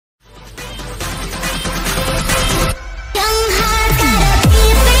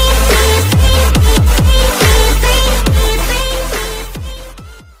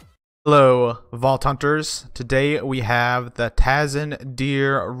Vault Hunters, today we have the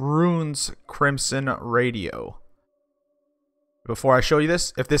Tazedeer Runes Crimson Radio. Before I show you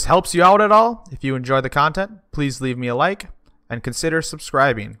this, if this helps you out at all, if you enjoy the content, please leave me a like and consider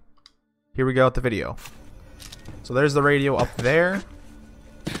subscribing. Here we go with the video. So there's the radio up there.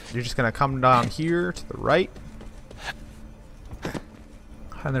 You're just gonna come down here to the right.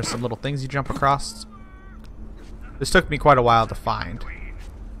 And there's some little things you jump across. This took me quite a while to find.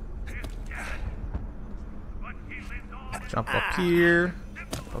 Jump up here,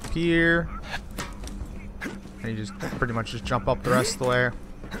 up here, and you just pretty much just jump up the rest of the way.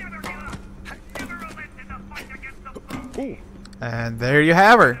 Ooh. And there you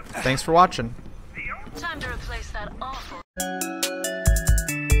have her. Thanks for watching. Time to replace that awful